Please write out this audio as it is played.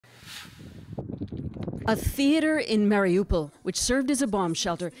A theater in Mariupol, which served as a bomb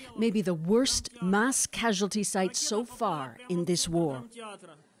shelter, may be the worst mass casualty site so far in this war.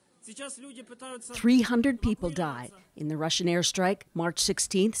 300 people died in the Russian airstrike March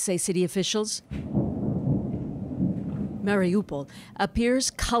 16th, say city officials. Mariupol appears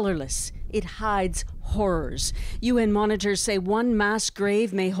colorless. It hides horrors. UN monitors say one mass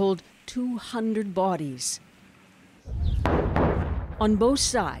grave may hold 200 bodies. On both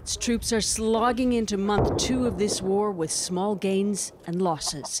sides, troops are slogging into month 2 of this war with small gains and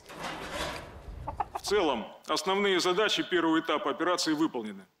losses.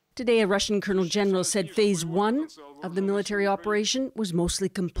 Today, a Russian colonel general said phase 1 of the military operation was mostly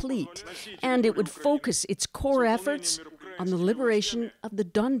complete, and it would focus its core efforts on the liberation of the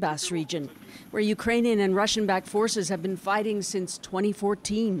Donbas region, where Ukrainian and Russian-backed forces have been fighting since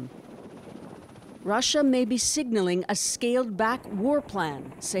 2014. Russia may be signaling a scaled-back war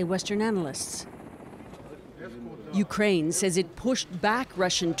plan, say Western analysts. Ukraine says it pushed back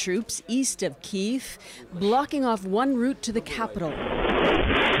Russian troops east of Kyiv, blocking off one route to the capital.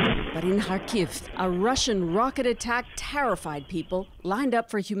 But in Kharkiv, a Russian rocket attack terrified people lined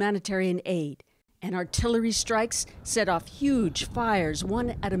up for humanitarian aid. And artillery strikes set off huge fires,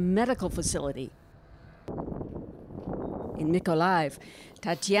 one at a medical facility. In Mykolaiv,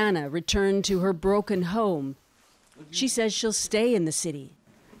 Tatiana returned to her broken home. She says she'll stay in the city.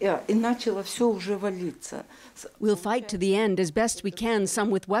 We'll fight to the end as best we can, some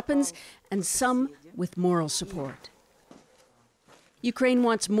with weapons and some with moral support. Ukraine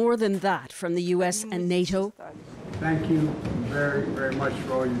wants more than that from the US and NATO. Thank you very, very much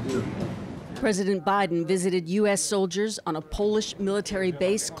for all you do. President Biden visited US soldiers on a Polish military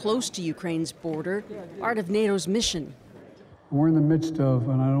base close to Ukraine's border, part of NATO's mission. We're in the midst of,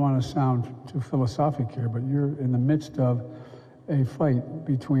 and I don't want to sound too philosophic here, but you're in the midst of a fight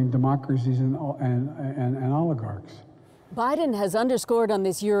between democracies and oligarchs. Biden has underscored on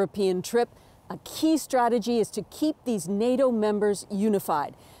this European trip a key strategy is to keep these NATO members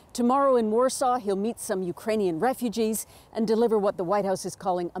unified. Tomorrow in Warsaw, he'll meet some Ukrainian refugees and deliver what the White House is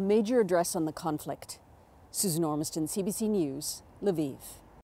calling a major address on the conflict. Susan Ormiston, CBC News, Lviv.